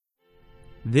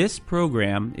This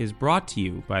program is brought to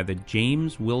you by the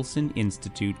James Wilson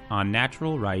Institute on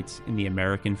Natural Rights in the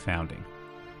American Founding.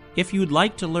 If you'd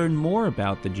like to learn more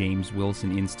about the James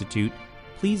Wilson Institute,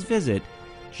 please visit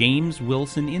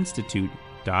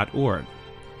jameswilsoninstitute.org.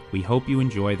 We hope you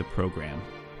enjoy the program.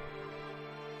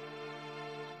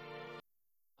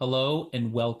 Hello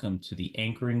and welcome to the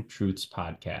Anchoring Truths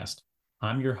podcast.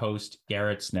 I'm your host,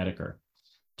 Garrett Snedeker.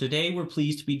 Today we're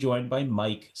pleased to be joined by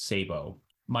Mike Sabo.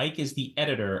 Mike is the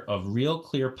editor of Real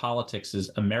Clear Politics'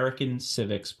 American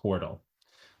Civics portal.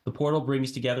 The portal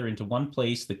brings together into one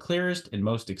place the clearest and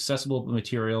most accessible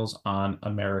materials on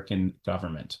American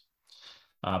government.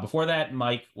 Before that,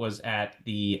 Mike was at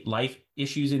the Life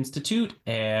Issues Institute,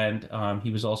 and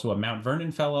he was also a Mount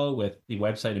Vernon Fellow with the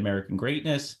website American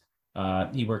Greatness.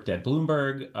 He worked at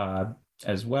Bloomberg,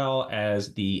 as well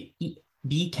as the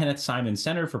B. Kenneth Simon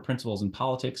Center for Principles in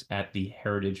Politics at the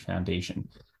Heritage Foundation.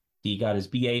 He got his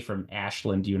BA from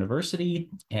Ashland University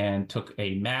and took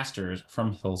a master's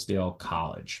from Hillsdale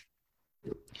College.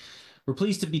 We're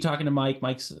pleased to be talking to Mike.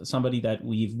 Mike's somebody that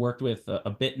we've worked with a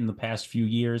bit in the past few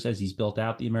years as he's built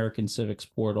out the American Civics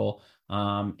portal.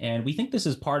 And we think this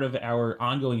is part of our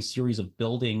ongoing series of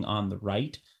building on the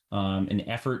right, an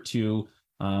effort to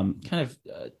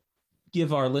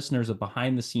give our listeners a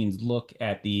behind-the-scenes look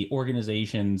at the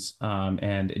organizations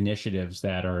and initiatives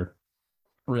that are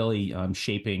really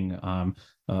shaping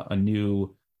a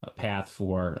new path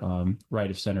for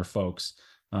right-of-center folks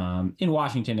in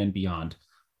Washington and beyond.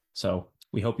 So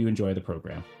we hope you enjoy the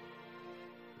program.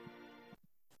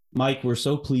 Mike, we're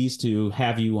so pleased to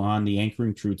have you on the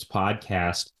Anchoring Truths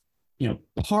podcast. You know,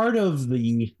 part of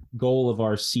the goal of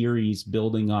our series,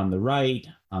 Building on the Right,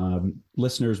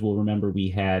 listeners will remember we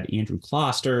had Andrew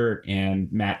Kloster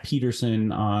and Matt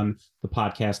Peterson on the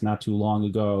podcast not too long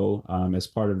ago as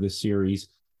part of this series,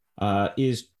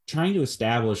 is trying to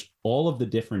establish all of the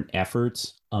different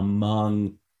efforts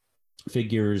among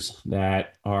figures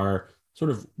that are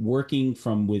sort of working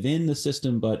from within the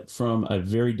system, but from a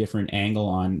very different angle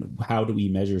on how do we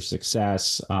measure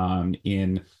success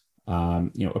in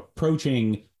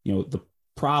approaching the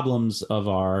problems of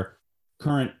our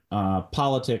current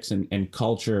politics and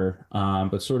culture,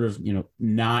 but sort of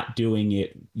not doing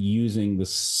it using the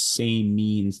same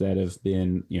means that have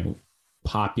been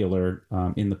popular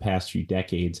in the past few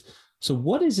decades. So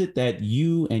what is it that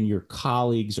you and your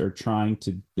colleagues are trying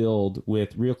to build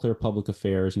with Real Clear Public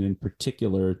Affairs, and in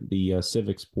particular the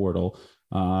Civics portal?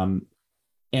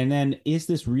 And then is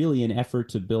this really an effort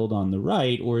to build on the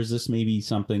right, or is this maybe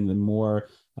something that more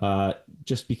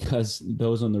just because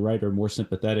those on the right are more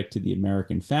sympathetic to the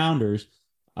American founders?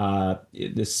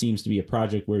 This seems to be a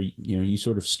project where you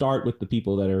sort of start with the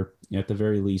people that are at the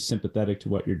very least sympathetic to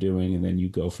what you're doing, and then you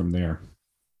go from there.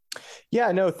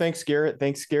 Yeah, no, thanks, Garrett.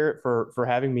 Thanks, Garrett, for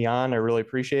having me on. I really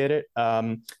appreciate it.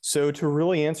 So to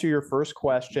really answer your first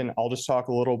question, I'll just talk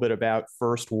a little bit about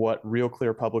first what Real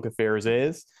Clear Public Affairs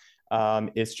is.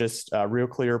 It's just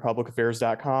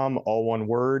realclearpublicaffairs.com, all one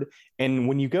word. And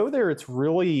when you go there, it's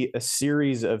really a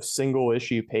series of single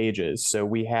issue pages. So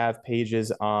we have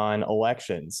pages on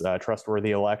elections,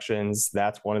 trustworthy elections.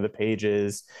 That's one of the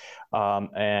pages,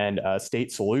 and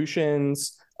state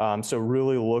solutions. So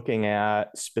really looking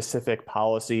at specific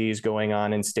policies going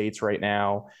on in states right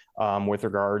now with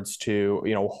regards to,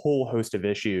 a whole host of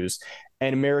issues.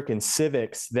 And American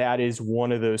Civics, that is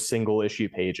one of those single issue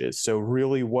pages. So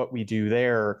really what we do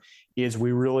there is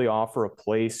we really offer a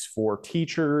place for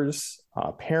teachers,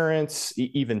 parents,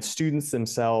 even students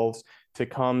themselves to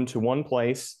come to one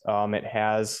place. It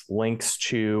has links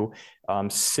to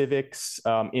civics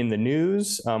in the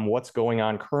news, what's going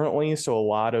on currently. So a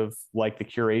lot of like the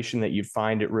curation that you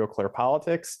find at Real Clear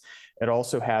Politics. It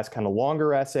also has kind of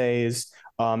longer essays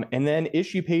and then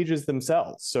issue pages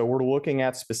themselves. So we're looking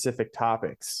at specific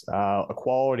topics,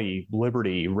 equality,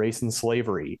 liberty, race and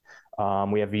slavery.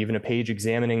 We have even a page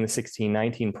examining the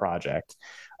 1619 Project.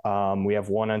 We have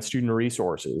one on student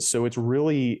resources. So it's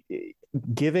really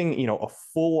giving, a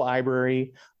full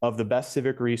library of the best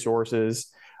civic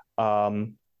resources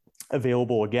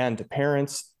available, again, to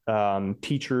parents,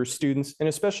 teachers, students, and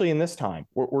especially in this time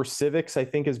where civics, I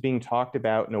think, is being talked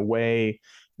about in a way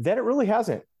that it really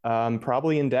hasn't,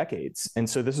 probably in decades. And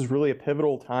so this is really a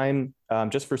pivotal time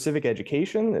just for civic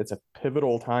education. It's a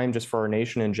pivotal time just for our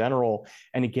nation in general.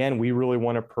 And again, we really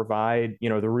want to provide,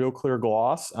 the real clear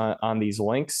gloss on these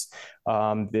links,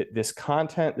 this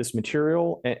content, this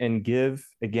material, and give,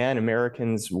 again,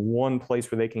 Americans one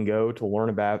place where they can go to learn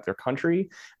about their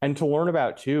country and to learn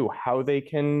about, too, how they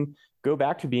can go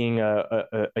back to being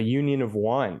a union of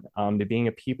one, to being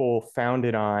a people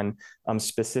founded on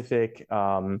specific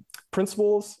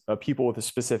principles, a people with a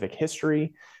specific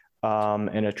history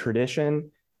and a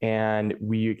tradition. And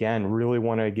we, again, really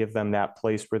want to give them that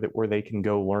place where they can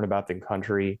go learn about the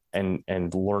country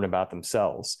and learn about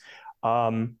themselves.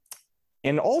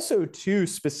 And also, too,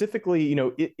 specifically,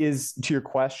 it is, to your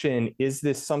question, is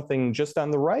this something just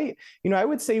on the right? I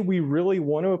would say we really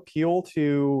want to appeal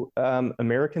to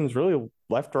Americans, really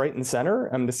left, right, and center,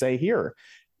 to say here,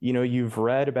 you've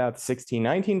read about the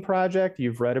 1619 Project,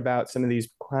 you've read about some of these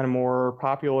kind of more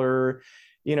popular,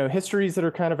 histories that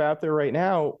are kind of out there right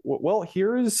now. Well,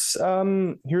 here's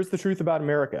the truth about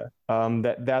America.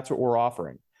 That's what we're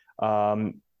offering.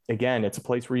 Again, it's a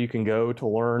place where you can go to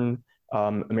learn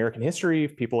American history,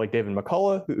 people like David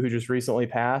McCullough, who just recently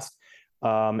passed,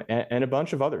 and a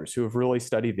bunch of others who have really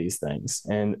studied these things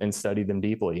and studied them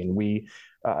deeply. And we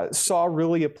saw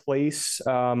really a place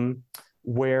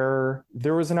where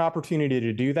there was an opportunity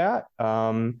to do that.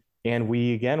 And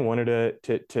we, again, wanted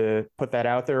to put that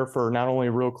out there for not only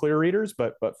Real Clear readers,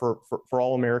 but for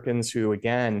all Americans who,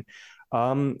 again,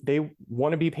 they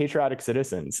want to be patriotic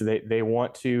citizens. They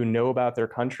want to know about their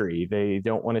country. They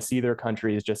don't want to see their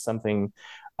country as just something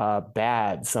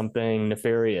bad, something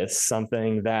nefarious,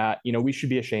 something that we should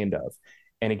be ashamed of.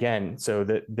 And again, so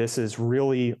that this is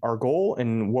really our goal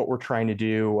and what we're trying to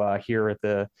do here at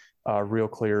the Real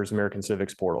Clear's American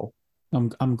Civics portal.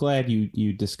 I'm glad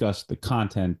you discussed the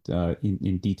content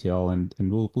in detail, and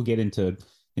we'll get into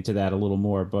that a little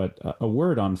more. But a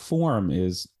word on form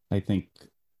is, I think,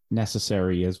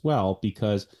 necessary as well,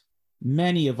 because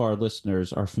many of our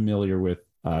listeners are familiar with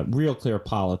Real Clear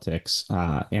Politics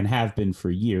and have been for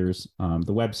years.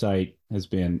 The website has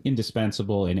been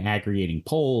indispensable in aggregating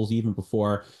polls even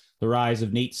before the rise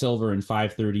of Nate Silver in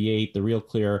 538. The Real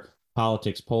Clear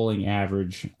Politics polling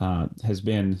average has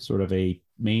been sort of a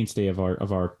mainstay of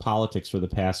our politics for the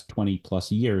past 20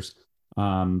 plus years.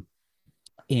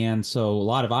 And so a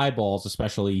lot of eyeballs,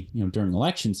 especially during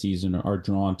election season, are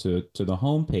drawn to the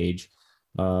homepage,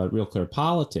 Real Clear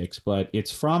Politics. But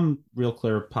it's from Real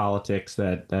Clear Politics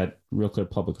that Real Clear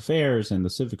Public Affairs and the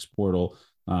Civics portal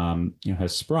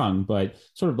has sprung. But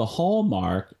sort of the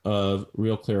hallmark of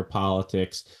Real Clear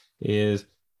Politics is,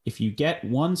 if you get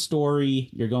one story,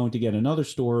 you're going to get another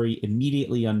story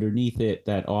immediately underneath it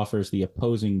that offers the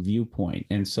opposing viewpoint.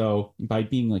 And so by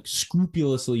being like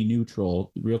scrupulously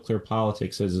neutral, Real Clear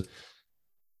Politics has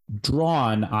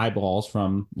drawn eyeballs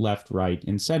from left, right,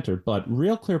 and center. But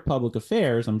Real Clear Public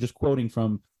Affairs, I'm just quoting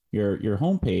from your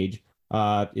homepage,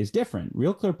 is different.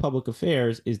 Real Clear Public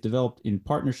Affairs is developed in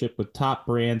partnership with top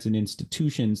brands and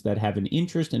institutions that have an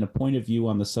interest and a point of view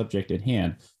on the subject at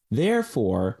hand.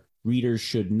 Therefore, readers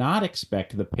should not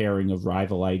expect the pairing of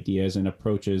rival ideas and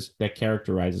approaches that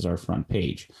characterizes our front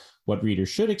page. What readers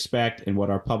should expect, and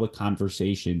what our public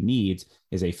conversation needs,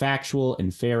 is a factual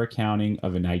and fair accounting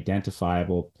of an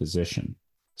identifiable position.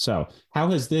 So how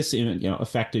has this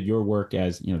affected your work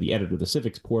as the editor of the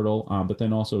Civics portal, but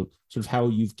then also sort of how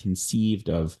you've conceived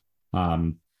of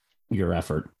your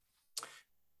effort?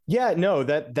 Yeah, no,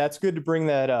 that's good to bring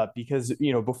that up, because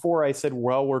before I said,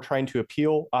 well, we're trying to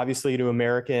appeal, obviously, to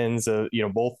Americans,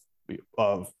 both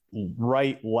of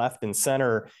right, left, and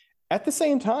center. At the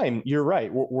same time, you're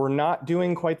right. We're not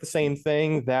doing quite the same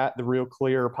thing that the Real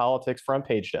Clear Politics front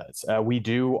page does. We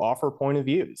do offer point of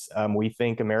views. We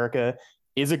think America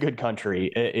is a good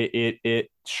country. It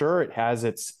sure, it has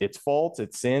its faults,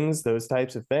 its sins, those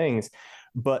types of things,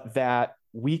 but that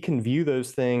we can view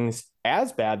those things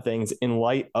as bad things in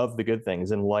light of the good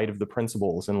things, in light of the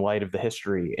principles, in light of the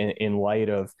history, in light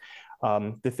of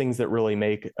the things that really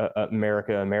make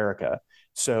America America.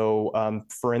 So,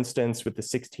 for instance, with the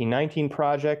 1619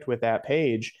 Project, with that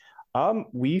page,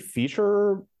 we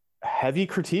feature heavy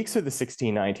critiques of the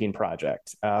 1619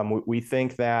 Project. We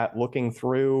think that looking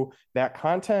through that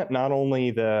content, not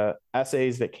only the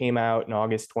essays that came out in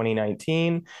August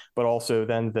 2019, but also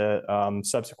then the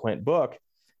subsequent book,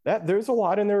 that there's a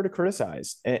lot in there to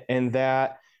criticize, and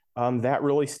that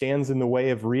really stands in the way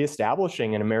of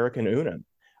reestablishing an American Unum,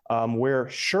 where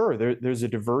sure there's a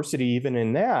diversity even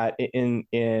in that,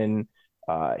 in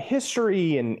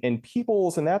history and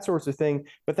peoples and that sorts of thing,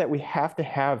 but that we have to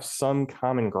have some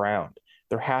common ground.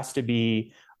 There has to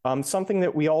be something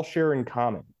that we all share in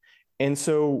common. And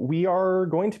so we are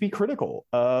going to be critical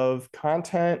of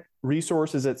content,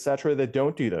 resources, et cetera, that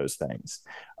don't do those things.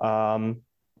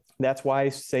 That's why,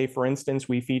 say, for instance,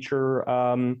 we feature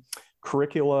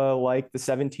curricula like the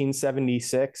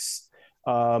 1776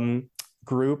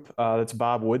 group. That's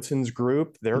Bob Woodson's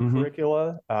group, their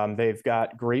curricula. They've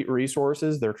got great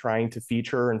resources. They're trying to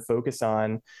feature and focus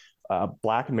on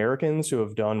Black Americans who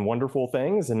have done wonderful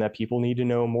things and that people need to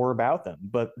know more about them.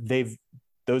 But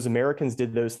those Americans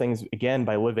did those things, again,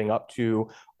 by living up to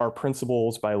our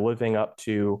principles, by living up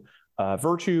to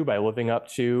virtue, by living up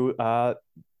to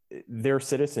their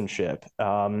citizenship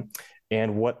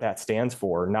and what that stands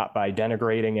for, not by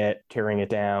denigrating it, tearing it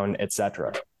down,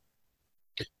 etc.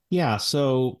 Yeah.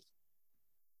 So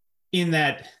in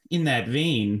that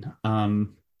vein, the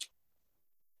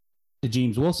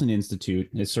James Wilson Institute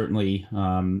has certainly,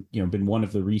 been one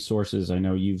of the resources. I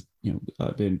know you've,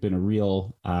 been a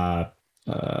real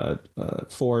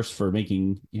force for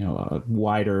making,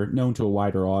 known to a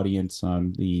wider audience,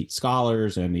 the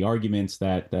scholars and the arguments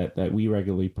that we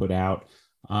regularly put out.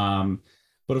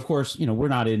 But of course, we're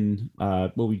not in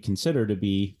what we consider to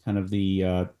be kind of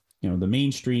the the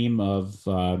mainstream of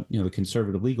the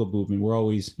conservative legal movement. We're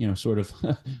always sort of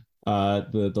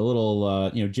the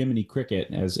little Jiminy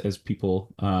Cricket, as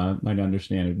people might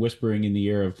understand it, whispering in the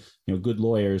ear of good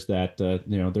lawyers that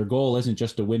their goal isn't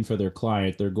just to win for their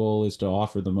client. Their goal is to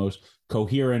offer the most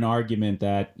coherent argument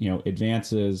that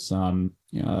advances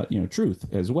truth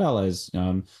as well as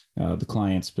the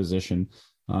client's position.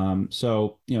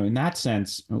 So in that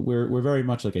sense, we're very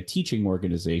much like a teaching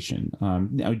organization.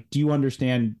 Now, do you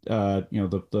understand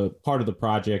the part of the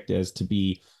project as to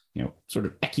be sort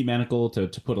of ecumenical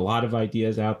to put a lot of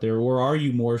ideas out there, or are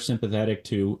you more sympathetic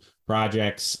to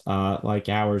projects like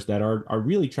ours that are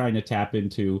really trying to tap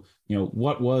into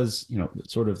what was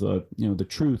sort of the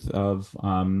truth of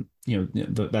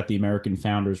that the American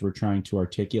founders were trying to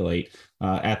articulate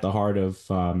at the heart of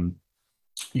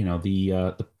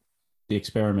the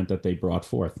experiment that they brought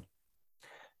forth?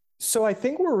 So I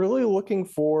think we're really looking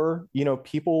for,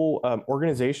 people,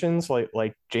 organizations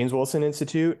like James Wilson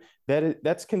Institute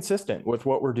that's consistent with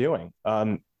what we're doing.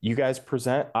 You guys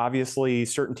present obviously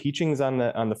certain teachings on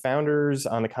the founders,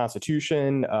 on the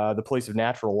Constitution, the place of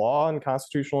natural law and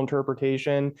constitutional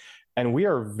interpretation, and we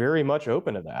are very much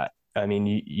open to that. I mean,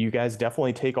 you guys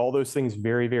definitely take all those things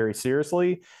very, very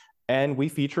seriously. And we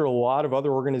feature a lot of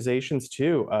other organizations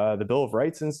too, the Bill of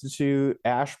Rights Institute,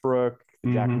 Ashbrook,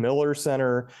 the Jack Miller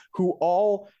Center, who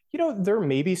all, there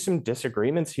may be some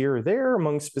disagreements here or there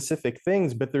among specific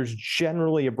things, but there's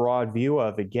generally a broad view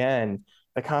of, again,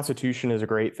 the Constitution is a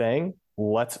great thing.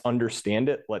 Let's understand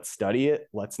it. Let's study it.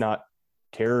 Let's not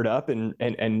tear it up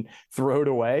and throw it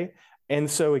away. And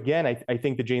so, again, I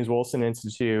think the James Wilson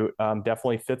Institute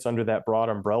definitely fits under that broad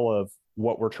umbrella of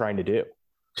what we're trying to do.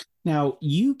 Now,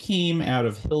 you came out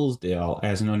of Hillsdale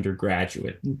as an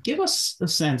undergraduate. Give us a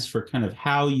sense for kind of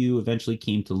how you eventually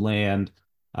came to land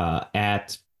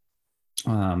at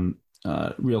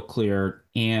Real Clear,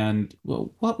 and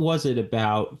what was it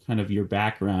about kind of your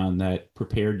background that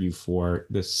prepared you for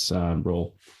this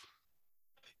role?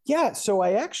 Yeah, so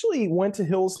I actually went to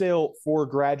Hillsdale for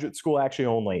graduate school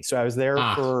only. So I was there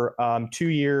for 2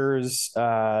 years,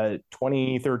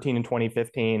 2013 and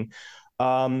 2015.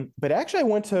 But actually, I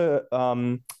went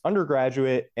to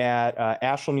undergraduate at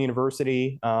Ashland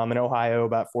University in Ohio,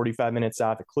 about 45 minutes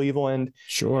south of Cleveland.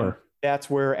 Sure.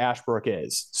 That's where Ashbrook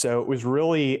is. So it was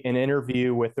really an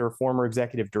interview with their former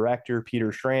executive director,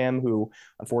 Peter Schramm, who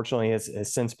unfortunately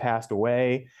has since passed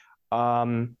away.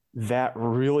 That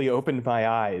really opened my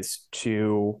eyes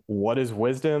to what is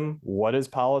wisdom, what is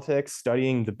politics,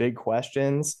 studying the big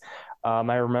questions.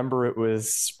 I remember it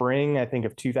was spring, I think,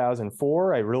 of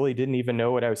 2004. I really didn't even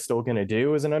know what I was still going to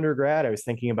do as an undergrad. I was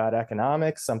thinking about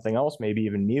economics, something else, maybe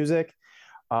even music.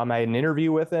 I had an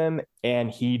interview with him and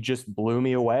he just blew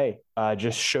me away,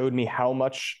 just showed me how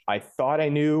much I thought I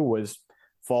knew was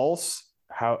false,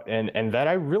 and that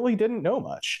I really didn't know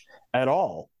much at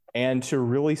all. And to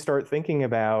really start thinking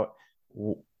about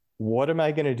what am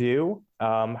I going to do?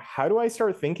 How do I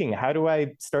start thinking? How do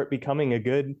I start becoming a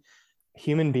good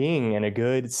human being and a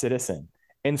good citizen?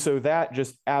 And so that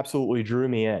just absolutely drew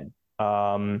me in.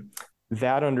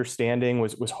 That understanding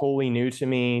was wholly new to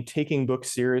me, taking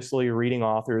books seriously, reading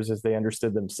authors as they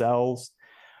understood themselves.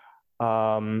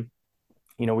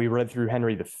 We read through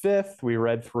Henry V. We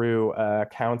read through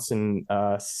accounts in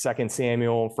 2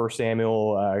 Samuel, 1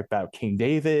 Samuel about King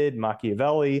David,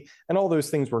 Machiavelli, and all those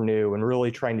things were new, and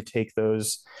really trying to take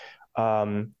those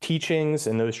teachings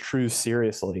and those truths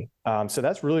seriously. So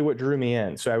that's really what drew me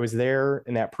in. So I was there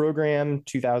in that program,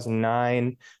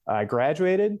 2009, I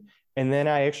graduated. And then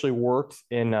I actually worked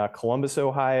in Columbus,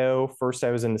 Ohio. First,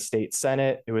 I was in the state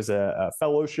Senate. It was a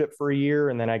fellowship for a year.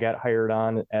 And then I got hired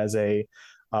on as a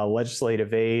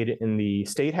legislative aide in the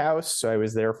state house. So I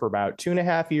was there for about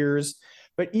 2.5 years.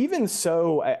 But even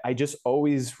so, I just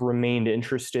always remained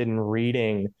interested in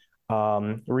reading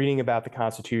reading about the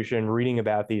Constitution, reading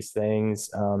about these things,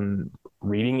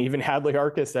 reading even Hadley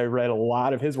Arkes. I read a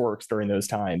lot of his works during those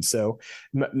times. So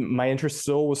my interest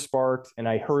still was sparked, and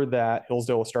I heard that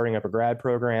Hillsdale was starting up a grad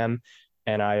program,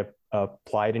 and I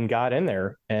applied and got in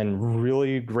there and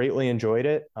really greatly enjoyed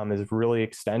it. It's really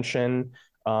extension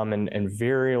and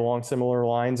very along similar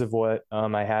lines of what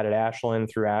I had at Ashland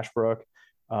through Ashbrook.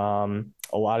 A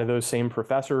lot of those same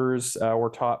professors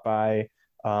were taught by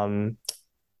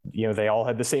they all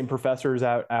had the same professors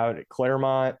out at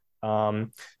Claremont. So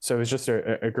it was just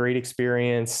a great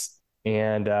experience,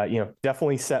 and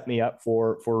definitely set me up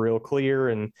for Real Clear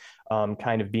and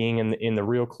kind of being in the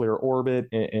Real Clear orbit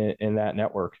in that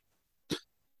network.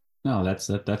 No, that's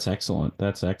excellent.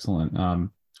 That's excellent.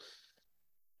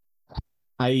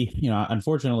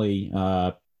 Unfortunately,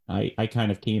 I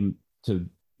kind of came to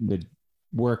the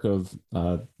work of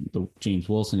the James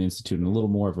Wilson Institute in a little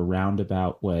more of a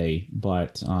roundabout way,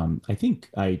 but I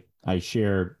think I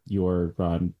share your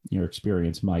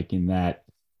experience, Mike, in that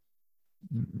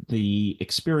the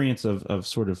experience of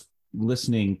sort of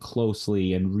listening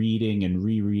closely and reading and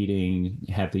rereading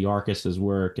Hadley Arkes's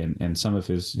work and some of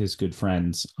his good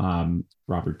friends,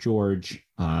 Robert George,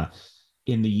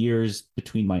 in the years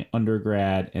between my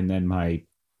undergrad and then my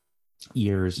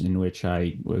years in which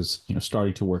I was,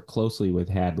 starting to work closely with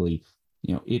Hadley,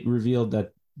 it revealed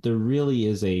that there really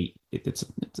is it's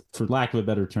for lack of a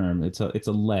better term, it's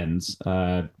a lens,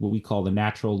 what we call the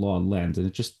natural law lens, and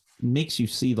it just makes you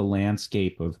see the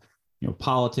landscape of,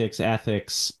 politics,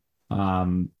 ethics,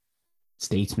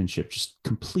 statesmanship just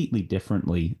completely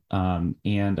differently.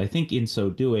 And I think in so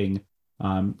doing,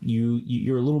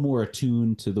 you're a little more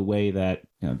attuned to the way that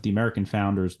the American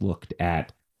founders looked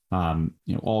at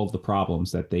all of the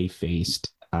problems that they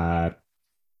faced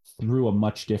through a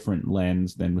much different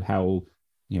lens than how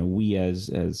we as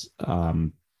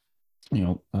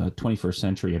 21st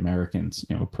century Americans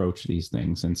approach these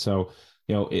things. And so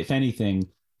if anything,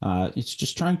 it's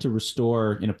just trying to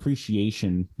restore an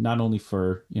appreciation not only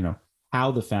for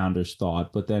how the founders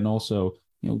thought, but then also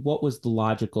what was the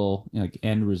logical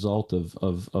end result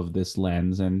of this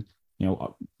lens. And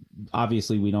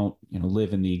obviously we don't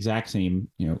live in the exact same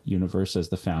universe as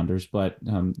the founders, but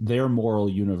their moral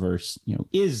universe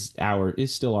is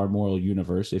still our moral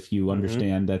universe if you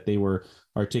understand that they were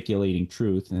articulating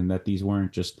truth and that these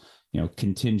weren't just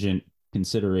contingent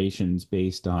considerations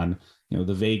based on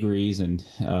the vagaries and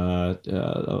of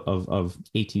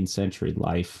 18th century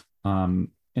life. And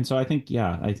so I think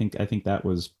that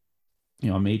was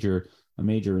a major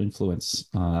influence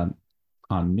on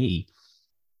me.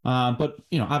 But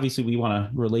obviously we want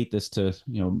to relate this to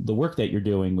the work that you're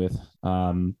doing with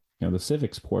the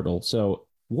civics portal. So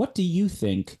what do you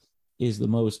think is the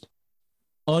most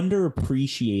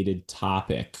underappreciated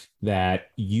topic that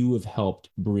you have helped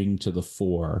bring to the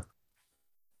fore?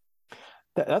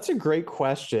 That's a great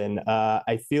question.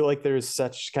 I feel like there's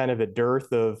such kind of a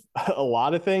dearth of a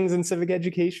lot of things in civic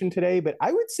education today, but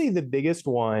I would say the biggest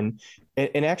one,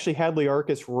 and actually Hadley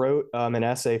Arkes wrote an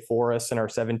essay for us in our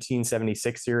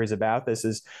 1776 series about this,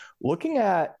 is looking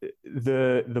at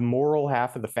the moral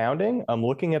half of the founding,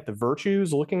 looking at the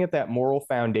virtues, looking at that moral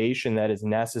foundation that is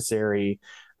necessary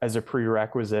as a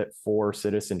prerequisite for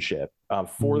citizenship,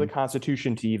 for the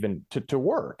Constitution to even to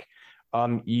work.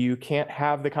 You can't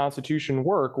have the Constitution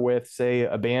work with, say,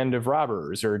 a band of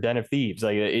robbers or a den of thieves.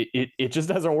 Like it just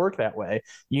doesn't work that way.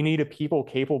 You need a people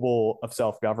capable of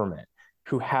self-government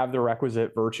who have the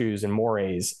requisite virtues and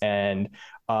mores and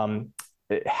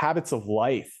habits of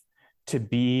life to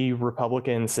be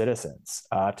Republican citizens,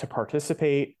 to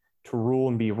participate, to rule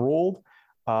and be ruled,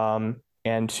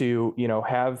 and to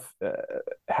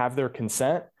have their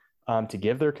consent. To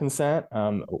give their consent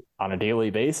on a daily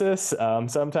basis,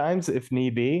 sometimes if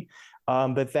need be.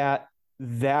 But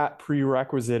that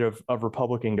prerequisite of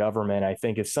Republican government, I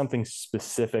think, is something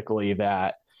specifically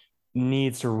that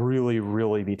needs to really,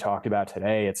 really be talked about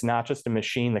today. It's not just a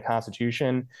machine, the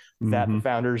Constitution, that the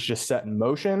founders just set in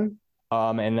motion.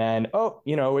 And then,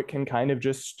 it can kind of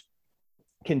just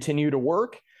continue to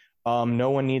work. No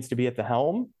one needs to be at the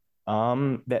helm.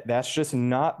 That's just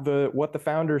not what the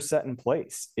founders set in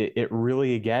place. It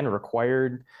really, again,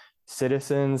 required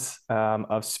citizens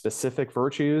of specific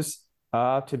virtues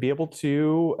to be able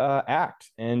to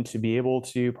act and to be able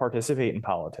to participate in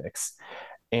politics,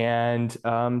 and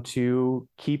to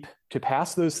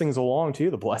pass those things along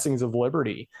too, the blessings of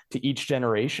liberty to each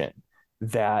generation.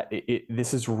 That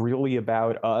this is really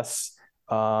about us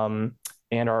and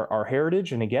our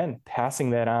heritage, and again,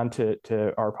 passing that on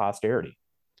to our posterity.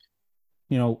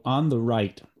 On the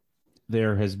right,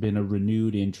 there has been a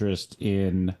renewed interest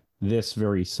in this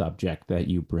very subject that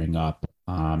you bring up.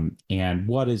 and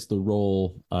what is the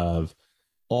role of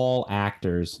all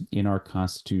actors in our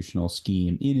constitutional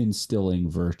scheme in instilling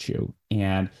virtue.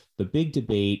 And the big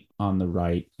debate on the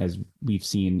right, as we've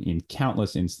seen in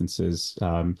countless instances,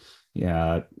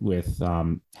 with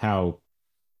how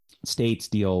states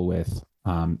deal with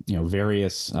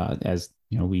various as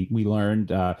we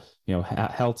learned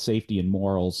health, safety, and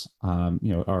morals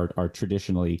are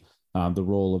traditionally the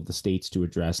role of the states to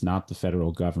address, not the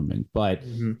federal government. But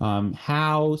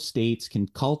how states can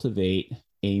cultivate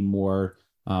a more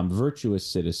virtuous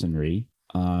citizenry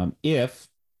if,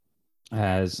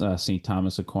 as St.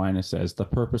 Thomas Aquinas says, the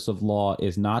purpose of law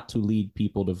is not to lead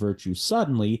people to virtue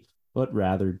suddenly, but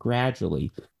rather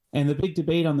gradually. And the big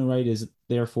debate on the right is,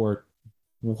 therefore,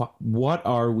 what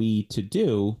are we to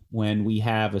do when we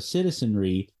have a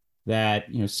citizenry that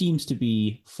seems to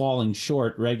be falling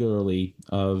short regularly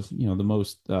of the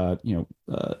most the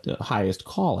highest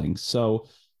calling? So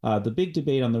the big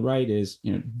debate on the right is,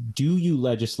 do you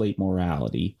legislate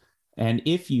morality? And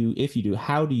if you do,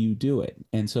 how do you do it?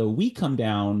 And so we come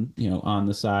down, on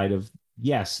the side of,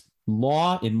 yes,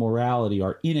 law and morality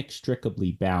are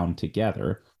inextricably bound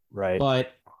together. Right.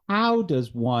 But how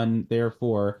does one,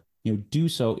 therefore, do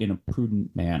so in a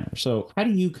prudent manner? So how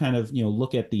do you kind of,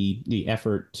 look at the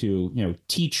effort to,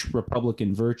 teach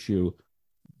Republican virtue,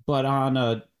 but on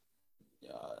a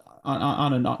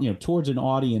towards an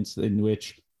audience in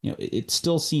which it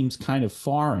still seems kind of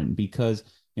foreign? Because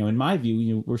in my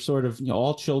view, we're sort of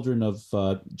all children of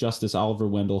Justice Oliver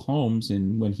Wendell Holmes,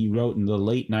 and when he wrote in the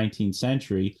late 19th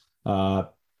century, the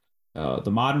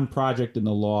modern project in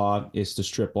the law is to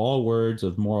strip all words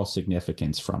of moral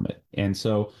significance from it. And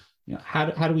so,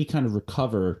 how do we kind of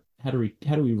recover? How do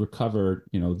we recover?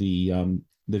 The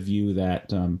view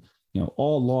that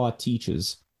all law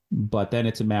teaches, but then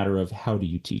it's a matter of how do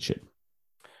you teach it?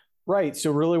 Right.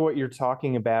 So really what you're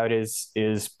talking about is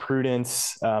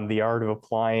prudence, the art of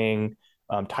applying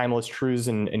timeless truths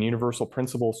and universal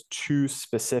principles to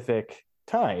specific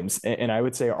times. And I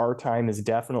would say our time is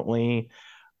definitely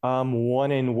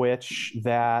one in which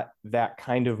that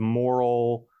kind of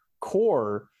moral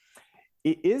core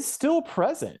is still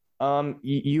present.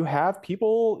 You have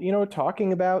people,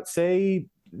 talking about, say,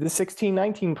 the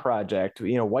 1619 Project,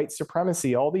 white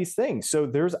supremacy, all these things. So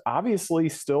there's obviously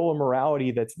still a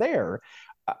morality that's there.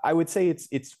 I would say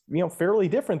it's fairly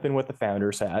different than what the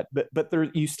founders had, but there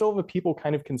you still have people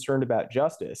kind of concerned about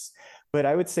justice. But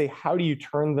I would say, how do you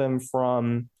turn them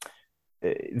from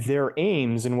their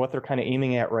aims and what they're kind of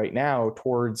aiming at right now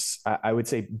towards, I would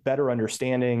say, better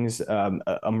understandings,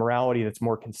 a morality that's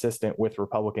more consistent with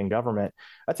Republican government?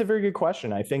 That's a very good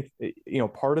question. I think,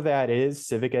 part of that is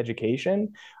civic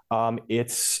education.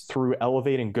 It's through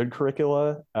elevating good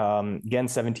curricula. Again,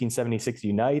 1776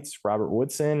 Unites, Robert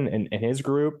Woodson and his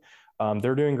group,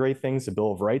 they're doing great things. The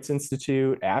Bill of Rights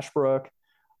Institute, Ashbrook,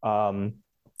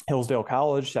 Hillsdale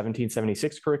College,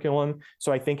 1776 curriculum.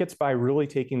 So I think it's by really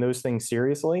taking those things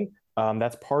seriously.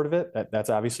 That's part of it.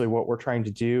 That's obviously what we're trying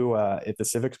to do at the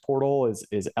civics portal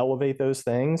is elevate those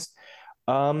things.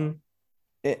 And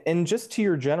just to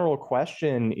your general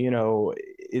question,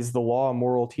 is the law a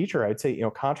moral teacher? I'd say,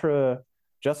 contra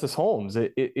Justice Holmes,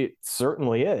 it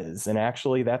certainly is. And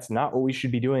actually, that's not what we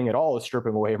should be doing at all, is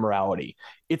stripping away morality.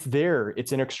 It's there.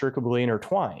 It's inextricably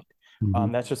intertwined.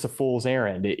 That's just a fool's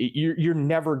errand. You're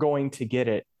never going to get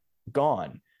it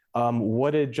gone.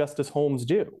 What did Justice Holmes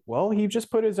do? Well, he just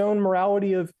put his own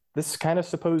morality of this kind of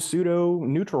supposed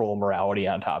pseudo-neutral morality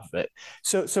on top of it.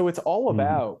 So it's all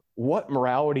about what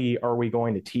morality are we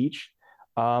going to teach?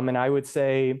 And I would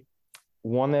say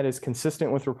one that is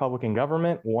consistent with Republican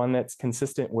government, one that's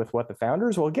consistent with what the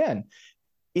founders, well, again,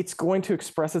 it's going to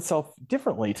express itself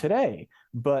differently today,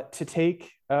 but to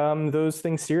take those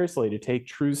things seriously, to take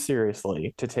truth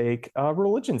seriously, to take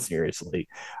religion seriously,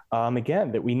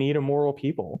 again, that we need a moral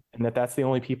people, and that's the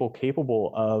only people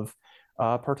capable of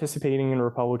participating in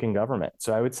Republican government.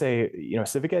 So I would say,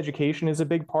 civic education is a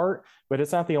big part, but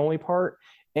it's not the only part.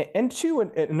 And two,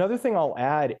 another thing I'll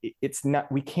add,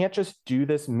 we can't just do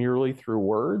this merely through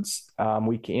words.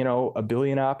 We can, a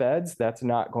billion op-eds, that's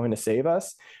not going to save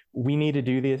us. We need to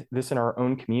do this in our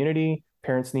own community.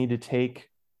 Parents need to take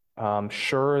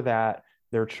sure that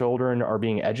their children are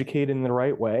being educated in the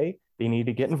right way. They need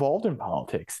to get involved in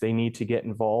politics. They need to get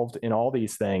involved in all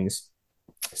these things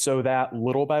so that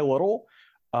little by little,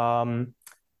 over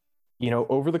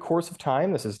the course of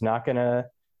time, this is not going to,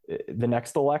 the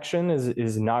next election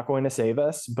is not going to save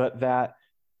us, but that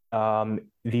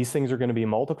these things are going to be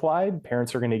multiplied.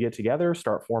 Parents are going to get together,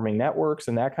 start forming networks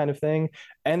and that kind of thing.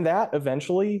 And that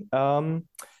eventually,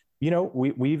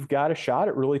 we've got a shot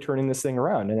at really turning this thing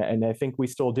around. And I think we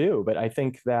still do. But I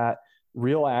think that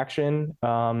real action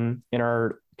in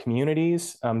our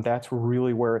communities, that's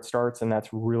really where it starts. And that's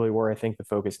really where I think the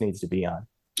focus needs to be on.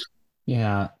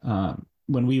 Yeah.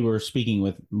 When we were speaking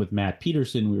with Matt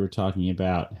Peterson, we were talking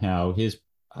about how his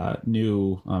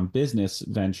new business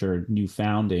venture, New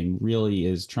Founding, really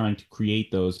is trying to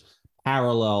create those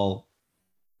parallel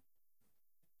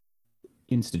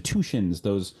institutions,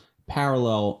 those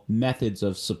parallel methods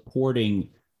of supporting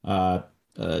modern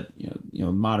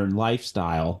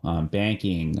lifestyle,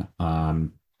 banking,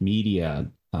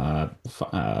 media,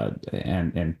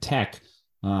 and tech.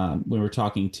 We were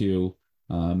talking to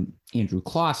Andrew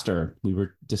Kloster. We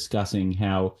were discussing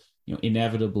how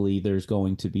inevitably there's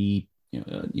going to be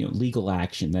legal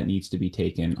action that needs to be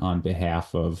taken on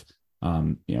behalf of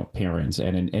parents,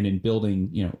 and in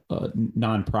building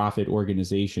nonprofit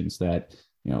organizations that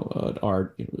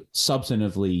are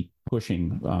substantively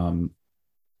pushing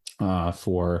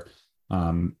for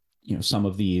some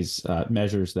of these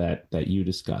measures that you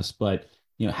discuss. But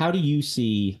how do you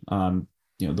see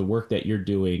the work that you're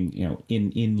doing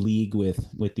in league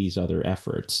with these other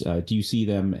efforts? Do you see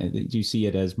them? Do you see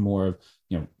it as more of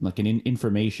like an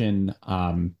information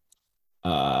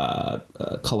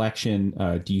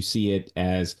collection? Do you see it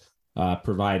as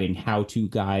providing how-to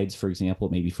guides, for example,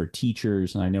 maybe for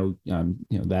teachers? And I know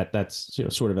that's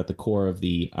sort of at the core of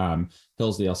the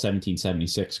Hillsdale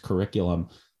 1776 curriculum,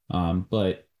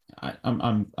 but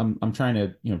I'm trying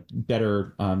to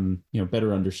better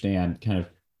better understand kind of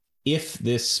if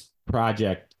this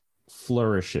project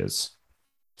flourishes.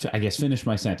 I guess finish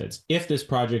my sentence. If this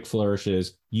project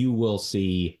flourishes, you will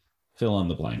see fill in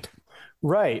the blank.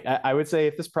 Right. I would say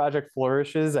if this project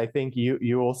flourishes, I think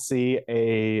you will see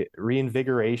a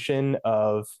reinvigoration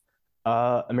of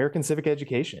American civic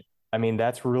education. I mean,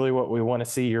 that's really what we want to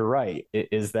see. You're right.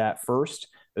 Is that first,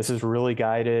 this is really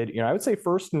guided, I would say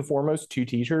first and foremost to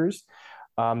teachers,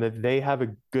 that they have a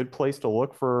good place to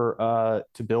look for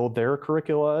to build their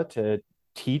curricula, to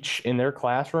teach in their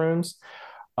classrooms.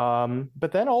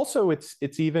 But then also it's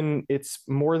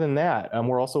more than that.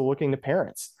 We're also looking to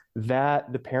parents,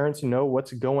 that the parents know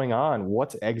what's going on,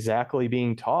 what's exactly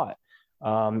being taught.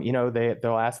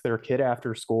 They'll ask their kid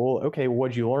after school, okay,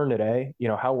 what'd you learn today?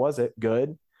 How was it?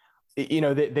 Good.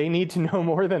 They need to know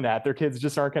more than that. Their kids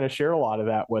just aren't going to share a lot of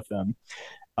that with them.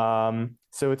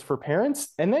 So it's for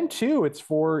parents. And then too, it's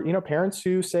for, parents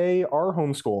who say are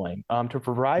homeschooling, to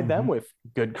provide them with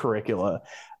good curricula,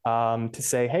 to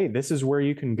say, hey, this is where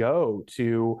you can go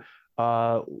to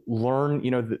learn,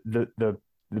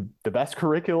 the best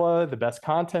curricula, the best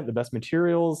content, the best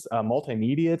materials,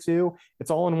 multimedia too.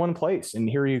 It's all in one place, and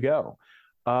here you go.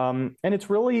 And it's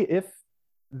really if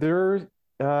their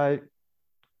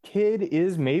kid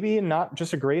is maybe not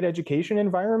just a great education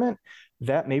environment,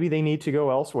 that maybe they need to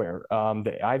go elsewhere,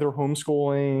 either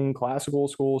homeschooling, classical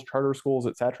schools, charter schools,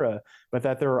 etc. But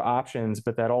that there are options,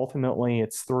 but that ultimately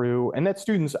it's through, and that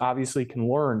students obviously can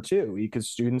learn too, because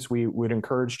students, we would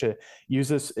encourage to use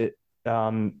this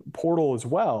portal as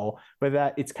well, but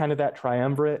that it's kind of that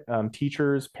triumvirate,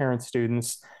 teachers, parents,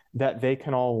 students, that they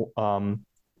can all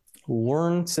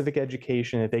learn civic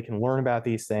education, that they can learn about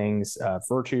these things,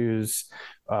 virtues,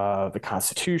 the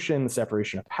Constitution, the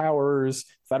separation of powers,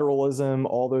 federalism,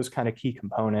 all those kind of key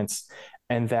components.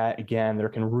 And that, again, there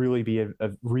can really be a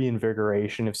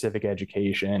reinvigoration of civic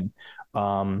education,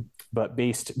 but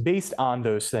based on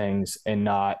those things and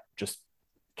not just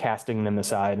casting them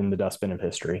aside in the dustbin of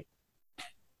history.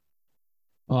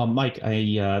 Mike,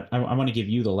 I want to give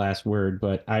you the last word,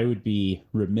 but I would be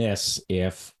remiss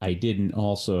if I didn't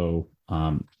also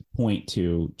point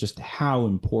to just how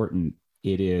important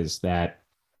it is that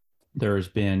there has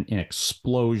been an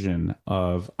explosion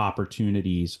of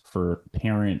opportunities for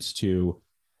parents to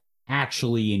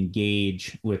actually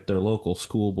engage with their local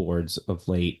school boards of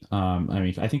late.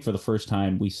 I think for the first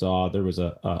time we saw there was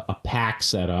a PAC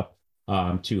set up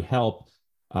to help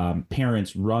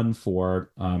parents run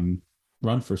for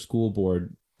school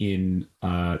board in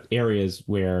areas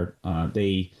where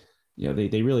they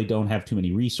really don't have too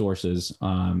many resources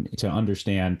to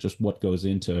understand just what goes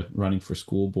into running for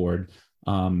school board.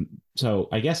 So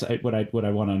I guess what I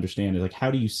want to understand is, like,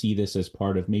 how do you see this as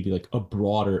part of maybe like a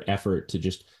broader effort to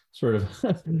just sort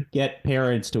of get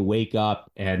parents to wake up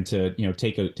and to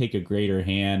take a greater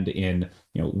hand in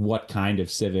what kind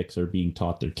of civics are being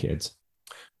taught their kids?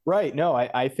 Right. No,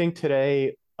 I think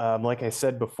today, like I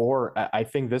said before, I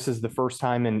think this is the first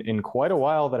time in quite a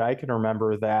while that I can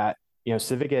remember that,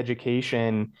 civic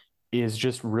education is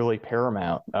just really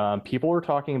paramount. People are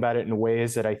talking about it in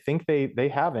ways that I think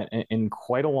they haven't in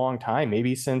quite a long time,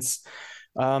 maybe since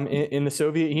in the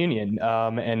Soviet Union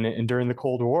and during the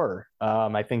Cold War.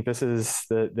 I think this is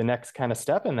the next kind of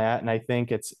step in that, and I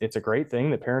think it's a great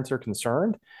thing that parents are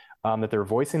concerned, that they're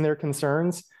voicing their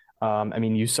concerns. I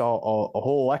mean, you saw a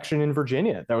whole election in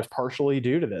Virginia that was partially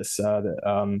due to this,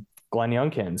 Glenn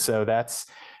Youngkin. So that's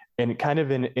and kind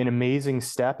of an amazing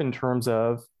step in terms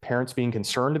of parents being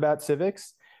concerned about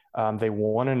civics. They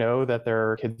want to know that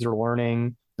their kids are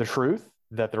learning the truth,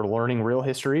 that they're learning real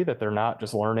history, that they're not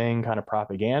just learning kind of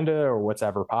propaganda or what's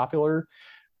ever popular.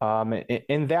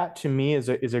 And that to me is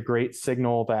a great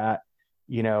signal that,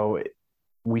 you know,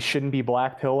 we shouldn't be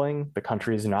blackpilling. The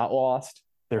country is not lost.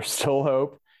 There's still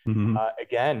hope. Mm-hmm.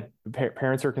 Again,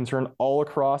 parents are concerned all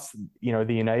across, you know,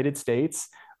 the United States.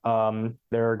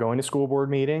 They're going to school board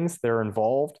meetings. They're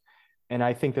involved. And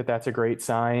I think that that's a great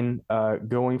sign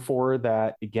going forward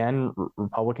that, again,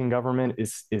 Republican government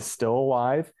is still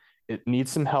alive. It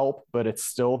needs some help, but it's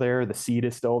still there. The seed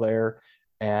is still there.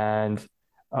 And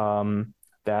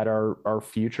that our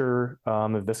future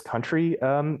of this country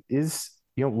is,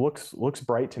 you know, looks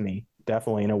bright to me,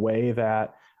 definitely, in a way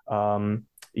that,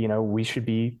 you know, we should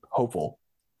be hopeful.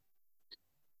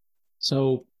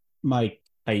 So, Mike,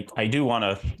 I do want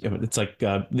to, it's like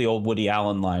the old Woody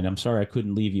Allen line. I'm sorry I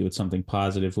couldn't leave you with something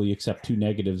positive. Will you accept two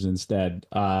negatives instead?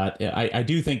 I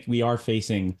do think we are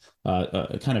facing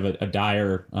kind of a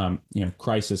dire, you know,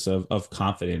 crisis of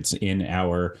confidence in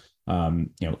our, you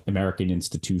know, American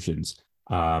institutions.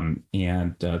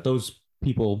 And those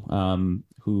people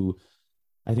who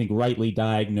I think rightly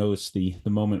diagnose the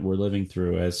moment we're living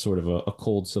through as sort of a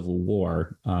cold civil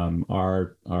war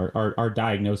are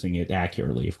diagnosing it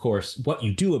accurately. Of course, what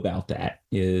you do about that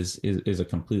is a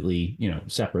completely, you know,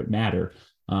 separate matter.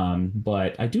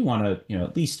 But I do want to, you know,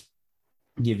 at least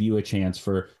give you a chance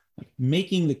for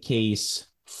making the case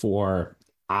for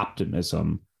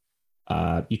optimism.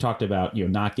 You talked about, you know,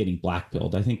 not getting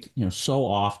blackpilled. I think, you know, so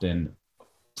often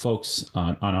folks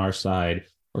on our side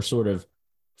are sort of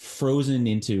frozen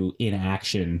into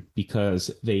inaction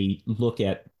because they look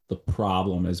at the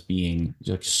problem as being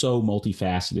like so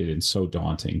multifaceted and so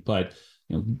daunting. But,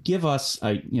 you know, give us,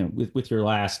 you know, with your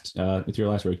last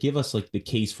word, give us like the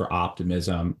case for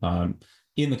optimism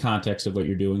in the context of what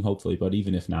you're doing, hopefully. But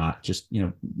even if not, just, you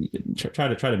know, try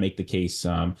to make the case,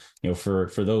 you know, for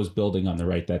those building on the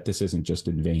right, that this isn't just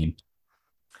in vain.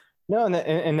 No,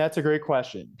 and that's a great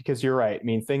question, because you're right. I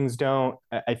mean, things don't.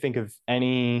 I think of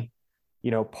any, you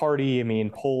know, party. I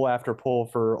mean, poll after poll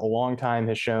for a long time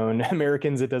has shown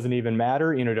Americans it doesn't even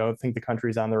matter. You know, don't think the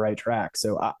country's on the right track.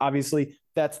 So obviously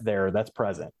that's there, that's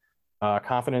present.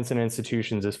 Confidence in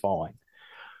institutions is falling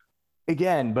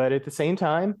again, but at the same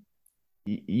time,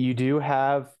 you do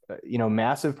have, you know,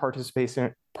 massive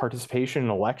participation in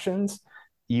elections.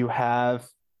 You have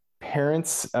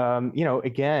parents, you know,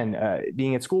 again,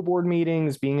 being at school board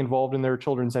meetings, being involved in their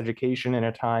children's education in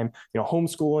a time, you know,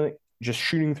 homeschooling just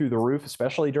shooting through the roof,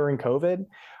 especially during COVID.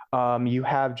 You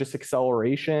have just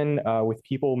acceleration with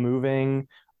people moving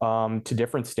to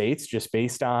different states just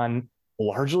based on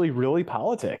largely really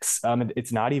politics.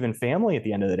 It's not even family at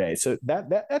the end of the day. So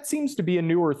that seems to be a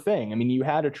newer thing. I mean, you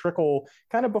had a trickle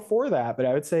kind of before that, but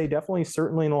I would say definitely,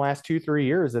 certainly in the last 2-3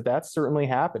 years, that's certainly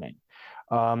happening.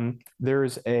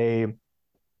 There's a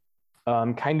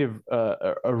kind of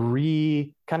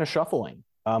kind of shuffling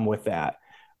with that.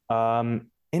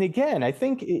 And again, I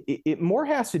think it more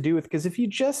has to do with, because if you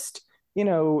just, you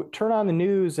know, turn on the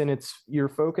news and you're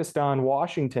focused on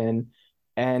Washington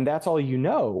and that's all you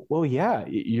know, well, yeah,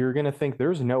 you're going to think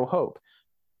there's no hope.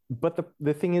 But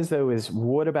the thing is, though, is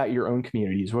what about your own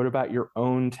communities? What about your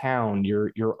own town,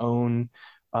 your own,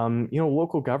 you know,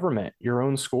 local government, your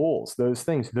own schools, those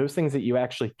things that you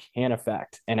actually can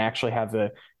affect and actually have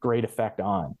a great effect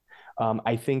on.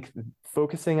 I think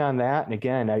focusing on that, and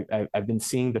again, I've been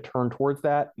seeing the turn towards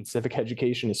that in civic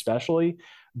education especially,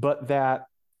 but that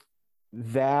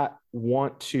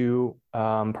want to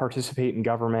participate in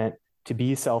government, to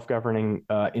be self-governing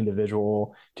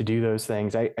individual, to do those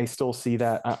things, I still see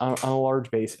that on a large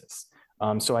basis.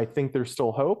 So I think there's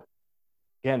still hope.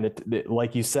 Again,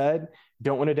 like you said,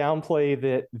 don't want to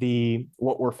downplay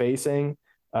what we're facing.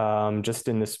 Just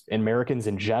in Americans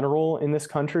in general in this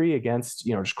country against,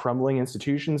 you know, just crumbling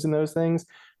institutions and those things.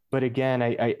 But again,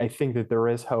 I think that there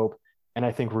is hope. And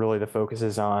I think really the focus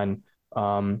is on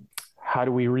how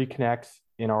do we reconnect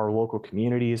in our local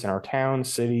communities, in our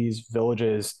towns, cities,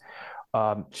 villages,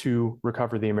 to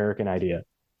recover the American idea.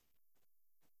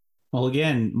 Well,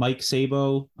 again, Mike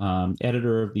Sabo,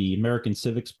 editor of the American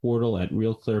Civics Portal at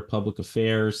Real Clear Public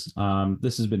Affairs.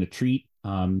 This has been a treat.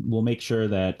 We'll make sure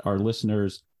that our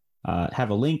listeners have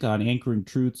a link on Anchoring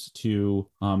Truths to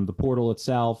the portal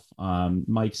itself.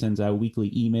 Mike sends out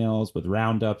weekly emails with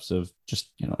roundups of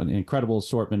just an incredible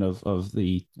assortment of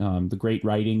the great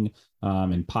writing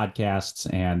and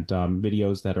podcasts and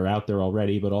videos that are out there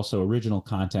already, but also original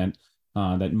content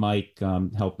that Mike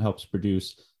helps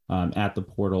produce at the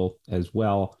portal as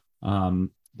well.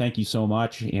 Thank you so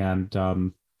much, and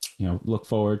look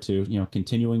forward to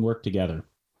continuing work together.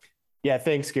 Yeah,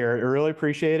 thanks, Garrett. I really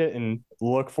appreciate it and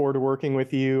look forward to working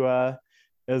with you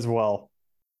as well.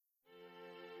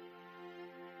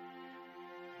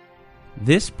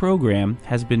 This program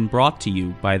has been brought to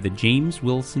you by the James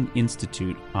Wilson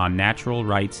Institute on Natural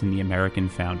Rights in the American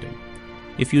Founding.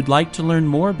 If you'd like to learn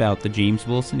more about the James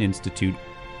Wilson Institute,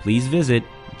 please visit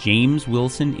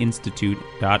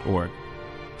jameswilsoninstitute.org.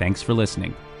 Thanks for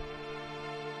listening.